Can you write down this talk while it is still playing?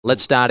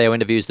Let's start our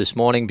interviews this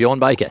morning. Bjorn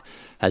Baker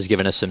has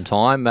given us some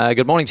time.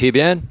 Good morning to you,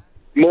 Bjorn.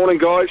 Morning,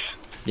 guys.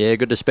 Yeah,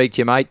 good to speak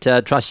to you, mate.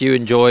 Trust you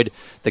enjoyed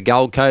the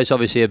Gold Coast.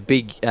 Obviously a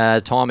big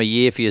time of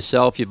year for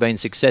yourself. You've been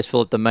successful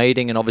at the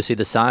meeting, and obviously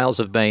the sales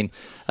have been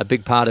a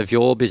big part of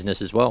your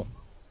business as well.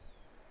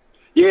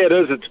 Yeah, it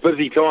is. It's a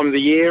busy time of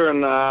the year,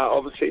 and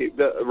obviously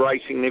the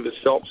racing never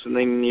stops, and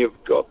then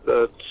you've got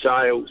the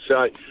sales.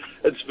 So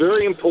it's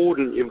very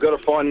important. You've got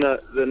to find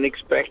the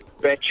next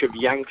batch of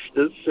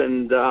youngsters,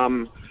 and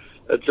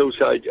it's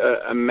also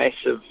a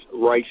massive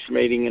race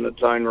meeting in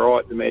its own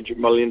right. The Magic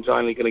Million's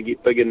only going to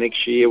get bigger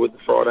next year with the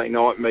Friday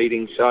night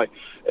meeting. So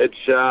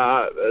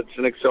it's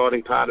an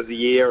exciting part of the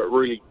year. It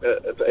really,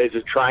 as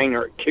a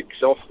trainer, it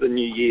kicks off the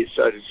new year,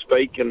 so to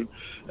speak, and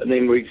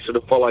then we sort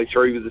of follow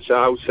through with the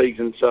sales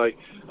season. So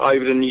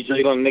over to New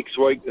Zealand next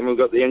week, then we've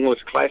got the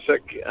English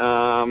Classic,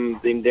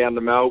 then down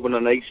to Melbourne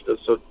and Easter.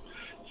 So it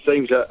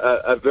seems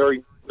a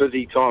very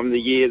busy time of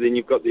the year. Then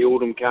you've got the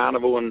Autumn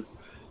Carnival, and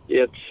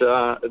yeah,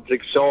 it's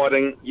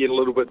exciting, yet a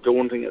little bit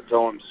daunting at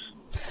times.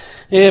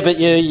 Yeah, but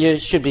you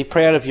should be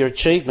proud of your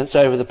achievements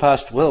over the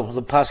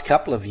past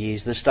couple of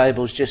years. The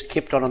stable's just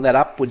kept on that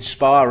upward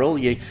spiral.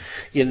 Your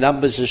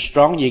numbers are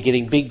strong. You're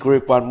getting big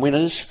Group 1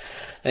 winners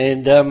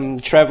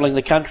and travelling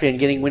the country and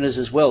getting winners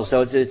as well.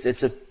 So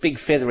it's a big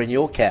feather in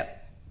your cap.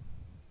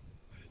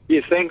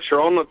 Yeah, thanks,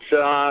 Ron.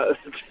 It's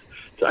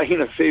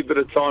taken a fair bit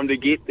of time to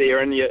get there,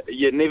 and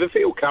you never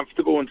feel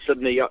comfortable in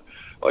Sydney.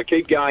 I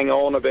keep going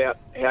on about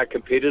how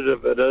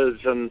competitive it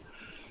is, and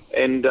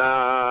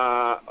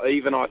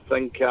even I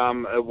think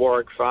at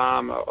Warwick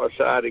Farm, I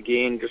say it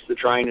again, just the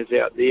trainers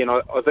out there, and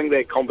I think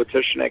that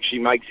competition actually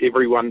makes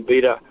everyone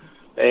better.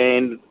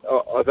 And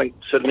I think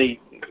Sydney,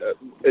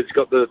 it's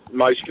got the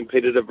most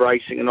competitive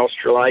racing in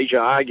Australasia,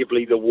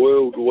 arguably the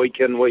world, week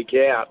in, week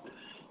out.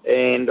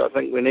 And I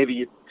think whenever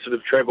you sort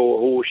of travel a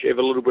horse, you have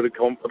a little bit of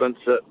confidence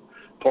that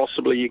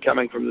possibly you're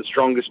coming from the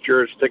strongest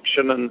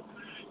jurisdiction, and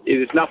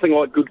there's nothing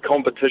like good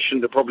competition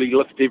to probably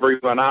lift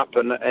everyone up,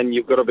 and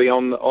you've got to be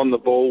on the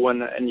ball,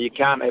 and you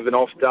can't have an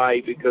off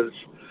day, because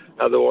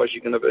otherwise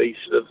you're going to be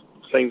sort of,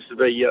 seems to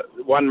be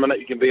 1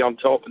 minute you can be on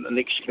top and the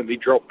next you can be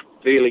dropped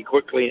fairly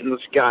quickly in this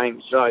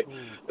game. So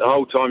the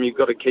whole time you've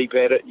got to keep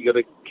at it, you've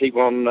got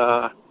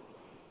to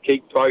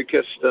keep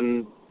focused,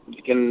 and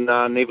you can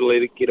never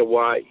let it get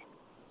away.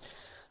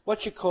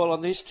 What's your call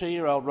on this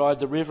 2-year-old Ride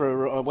the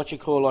River? What's your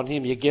call on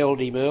him? You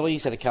gelled him early.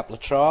 He's had a couple of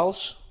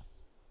trials.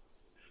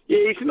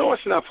 Yeah, he's a nice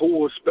enough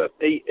horse, but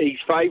he's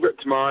favourite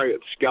tomorrow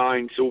at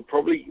Scone, so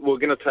we're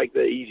going to take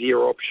the easier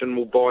option.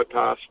 We'll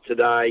bypass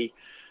today.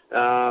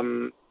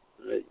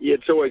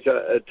 It's always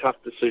a tough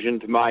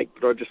decision to make,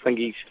 but I just think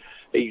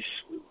he's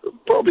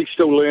probably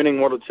still learning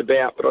what it's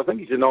about. But I think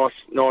he's a nice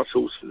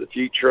horse for the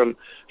future and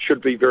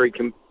should be very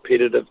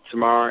competitive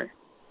tomorrow.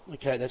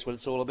 Okay, that's what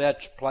it's all about,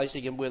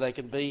 placing them where they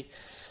can be,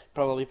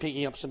 probably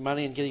picking up some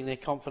money and getting their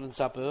confidence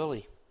up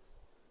early.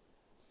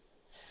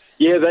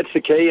 Yeah, that's the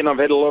key, and I've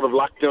had a lot of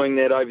luck doing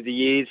that over the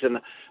years, and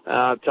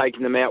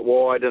taking them out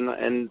wide. And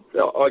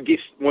I guess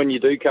when you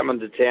do come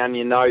into town,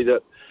 you know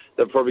that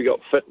they've probably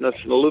got fitness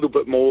and a little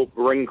bit more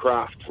ring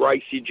craft,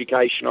 race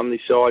education on their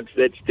sides.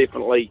 That's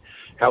definitely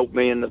helped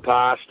me in the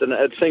past, and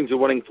it seems a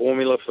winning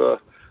formula for,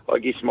 I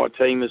guess, my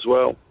team as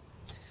well.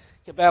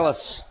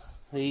 Caballas,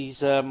 he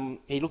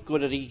looked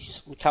good at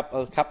his a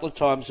couple of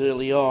times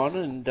early on,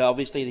 and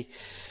obviously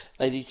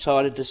they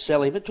decided to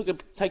sell him. It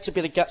takes a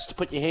bit of guts to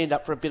put your hand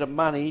up for a bit of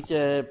money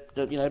to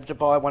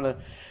buy one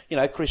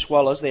of, Chris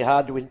Waller's. They're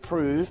hard to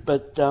improve,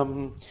 but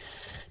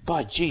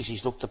by geez,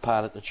 he's looked the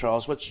part at the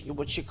trials. What's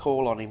your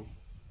call on him?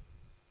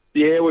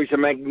 Yeah, well, he's a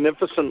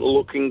magnificent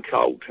looking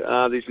colt.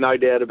 There's no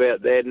doubt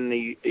about that, and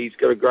he's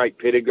got a great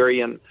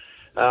pedigree. And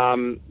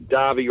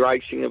Derby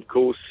Racing, of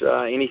course,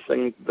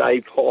 anything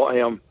they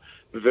buy, I'm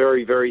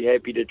very, very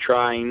happy to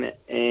train.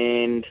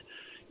 And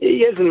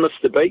he hasn't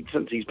missed a beat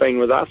since he's been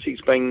with us.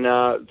 He's been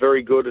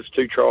very good. His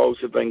 2 trials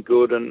have been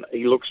good, and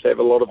he looks to have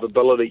a lot of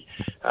ability.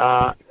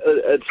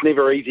 It's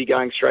never easy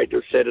going straight to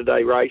a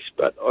Saturday race,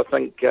 but I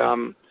think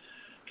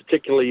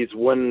particularly his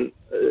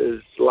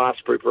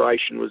last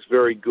preparation was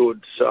very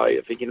good. So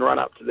if he can run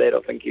up to that, I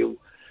think he'll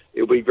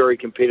be very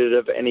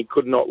competitive, and he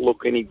could not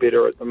look any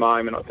better at the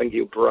moment. I think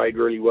he'll parade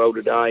really well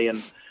today,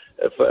 and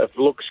if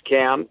looks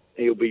count,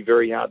 he'll be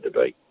very hard to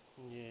beat.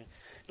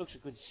 Looks a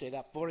good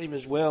setup for him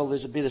as well.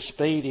 There's a bit of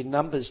speed in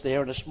numbers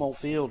there in a small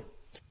field.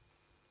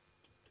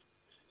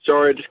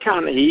 Sorry, I just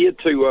can't hear you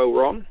too well,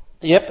 Ron.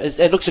 Yep,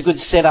 it looks a good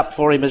setup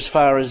for him as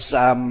far as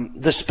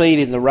the speed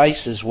in the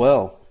race as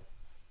well.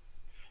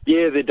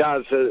 Yeah, there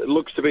does. It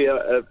looks to be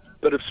a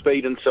bit of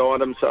speed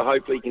inside him, so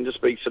hopefully he can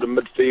just be sort of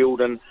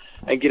midfield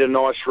and get a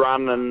nice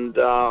run, and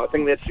I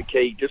think that's the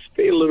key. Just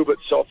be a little bit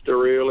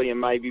softer early, and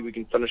maybe we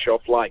can finish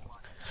off late.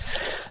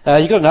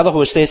 You got another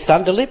horse there,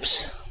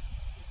 Thunderlips.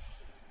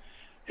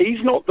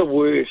 He's not the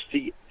worst.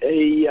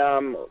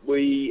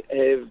 We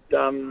have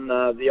done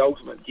the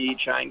ultimate gear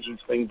change. He's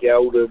been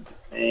gelded,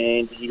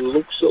 and he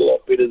looks a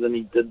lot better than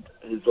he did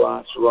his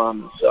last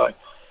run. So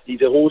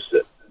he's a horse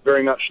that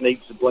very much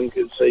needs the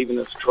blinkers. Even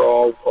his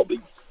trial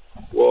probably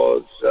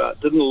was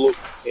didn't look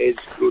as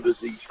good as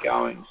he's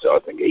going. So I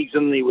think he's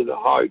in there with a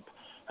hope.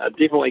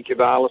 Definitely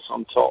Cavalis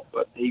on top,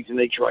 but he's an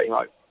each way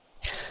hope.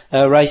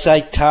 Race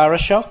 8, Tara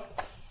Shock.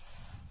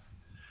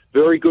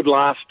 Very good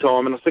last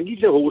time, and I think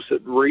he's a horse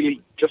that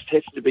really just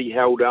has to be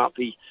held up.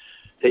 I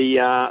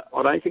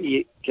don't think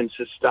he can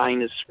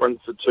sustain his sprint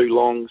for too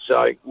long,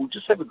 so we'll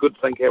just have a good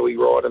think how we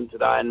ride him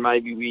today, and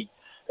maybe we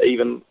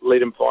even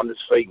let him find his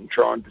feet and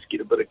try and just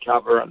get a bit of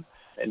cover and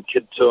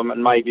kid to him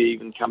and maybe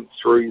even come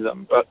through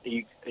them. But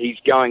he's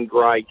going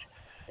great,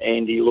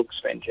 and he looks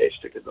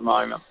fantastic at the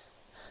moment.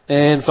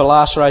 And for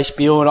last race,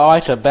 Bjorn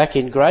Baker back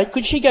in grade.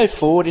 Could she go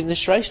forward in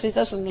this race? There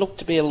doesn't look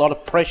to be a lot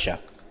of pressure.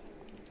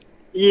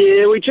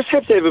 Yeah, we just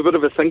have to have a bit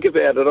of a think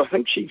about it. I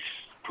think she's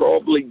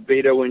probably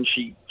better when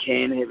she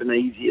can have an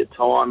easier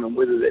time, and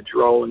whether that's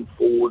rolling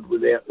forward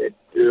without that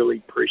early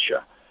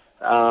pressure.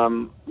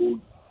 We'll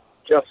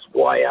just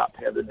weigh up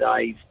how the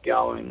day's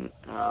going.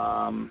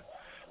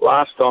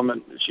 Last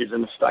time she was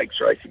in a stakes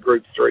race, a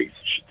Group 3, so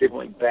she's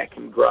definitely back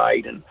in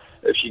grade, and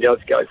if she does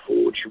go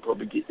forward, she'll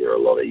probably get there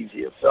a lot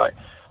easier. So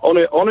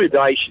on her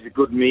day, she's a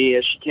good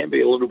mare. She can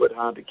be a little bit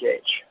hard to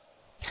catch.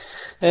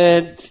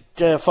 And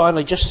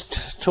finally,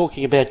 just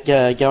talking about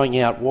going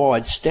out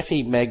wide,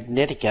 Steffi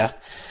Magnetica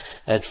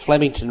at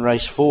Flemington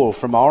Race 4,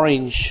 from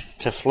Orange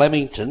to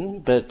Flemington,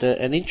 but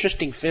an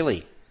interesting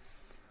filly.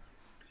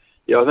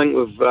 Yeah, I think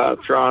we've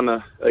thrown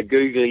a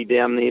googly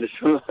down there to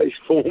some of those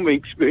form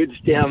experts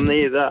down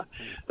there.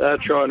 They're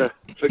trying to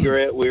figure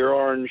out where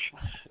Orange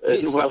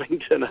and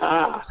Wellington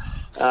are.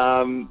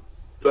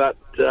 But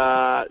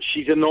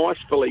she's a nice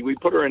filly. We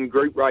put her in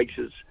group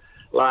races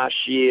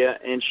last year,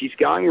 and she's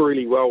going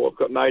really well. I've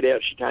got no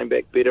doubt she came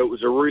back better. It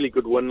was a really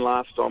good win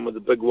last time with a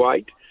big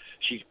weight.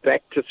 She's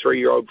back to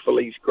 3-year-old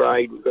fillies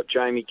grade. We've got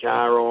Jamie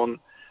Carr on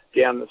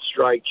down the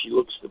straight. She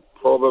looks to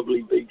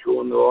probably be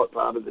drawing the right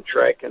part of the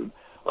track, and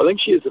I think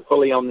she is a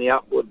filly on the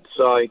upward.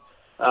 So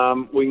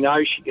we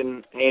know she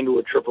can handle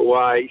a trip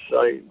away.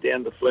 So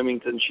down to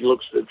Flemington, she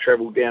looks to have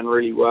travelled down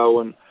really well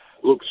and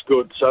looks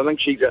good. So I think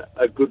she's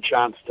a good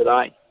chance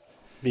today.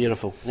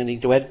 Beautiful.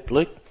 Anything to add,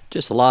 Luke?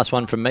 Just the last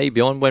one from me,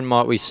 Bjorn. When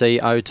might we see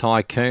O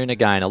Tycoon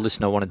again? A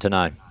listener wanted to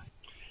know.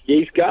 Yeah,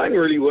 he's going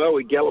really well.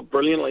 He galloped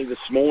brilliantly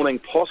this morning,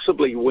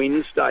 possibly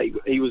Wednesday.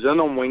 He was in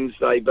on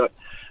Wednesday, but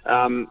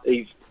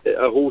he's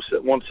a horse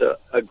that wants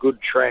a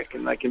good track,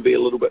 and they can be a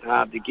little bit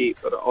hard to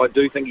get. But I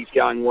do think he's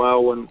going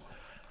well, and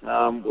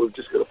we've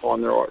just got to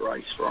find the right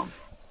race for him.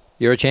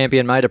 You're a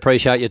champion, mate.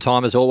 Appreciate your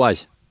time as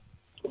always.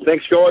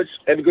 Thanks, guys.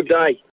 Have a good day.